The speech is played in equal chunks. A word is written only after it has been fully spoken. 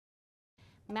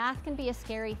Math can be a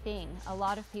scary thing. A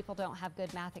lot of people don't have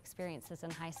good math experiences in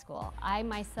high school. I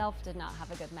myself did not have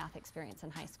a good math experience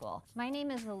in high school. My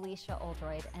name is Alisha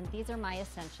Oldroyd, and these are my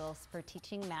essentials for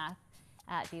teaching math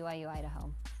at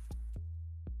BYU-Idaho.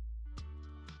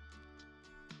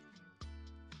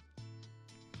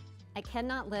 I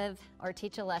cannot live or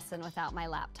teach a lesson without my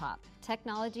laptop.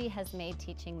 Technology has made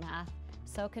teaching math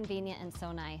so convenient and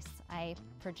so nice. I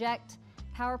project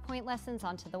PowerPoint lessons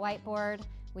onto the whiteboard.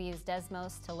 We use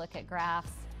Desmos to look at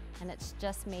graphs, and it's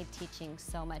just made teaching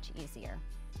so much easier.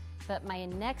 But my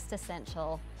next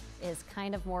essential is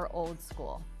kind of more old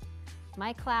school.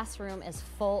 My classroom is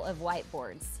full of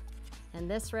whiteboards,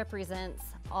 and this represents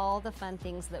all the fun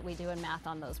things that we do in math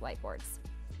on those whiteboards.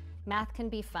 Math can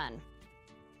be fun,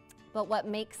 but what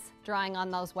makes drawing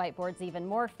on those whiteboards even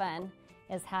more fun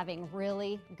is having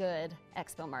really good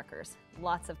expo markers,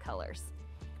 lots of colors.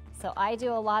 So I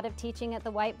do a lot of teaching at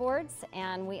the whiteboards,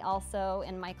 and we also,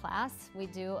 in my class, we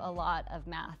do a lot of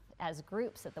math as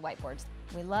groups at the whiteboards.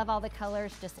 We love all the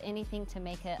colors, just anything to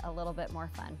make it a little bit more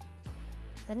fun.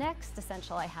 The next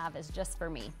essential I have is just for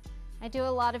me. I do a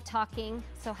lot of talking,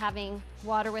 so having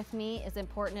water with me is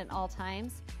important at all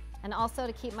times. And also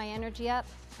to keep my energy up,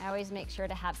 I always make sure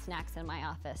to have snacks in my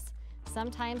office.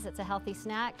 Sometimes it's a healthy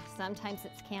snack, sometimes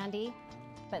it's candy,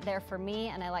 but they're for me,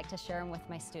 and I like to share them with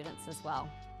my students as well.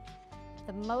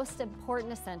 The most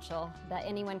important essential that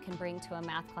anyone can bring to a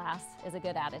math class is a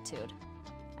good attitude.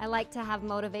 I like to have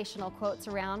motivational quotes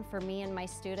around for me and my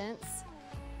students.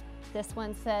 This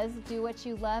one says, "Do what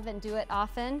you love and do it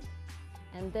often."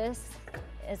 And this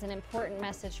is an important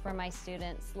message for my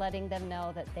students, letting them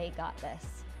know that they got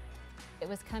this. It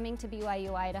was coming to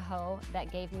BYU-Idaho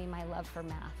that gave me my love for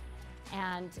math.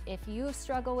 And if you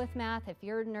struggle with math, if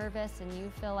you're nervous and you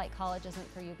feel like college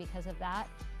isn't for you because of that,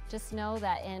 just know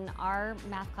that in our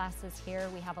math classes here,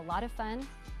 we have a lot of fun.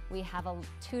 We have a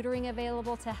tutoring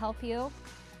available to help you,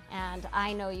 and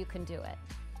I know you can do it.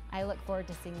 I look forward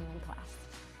to seeing you in class.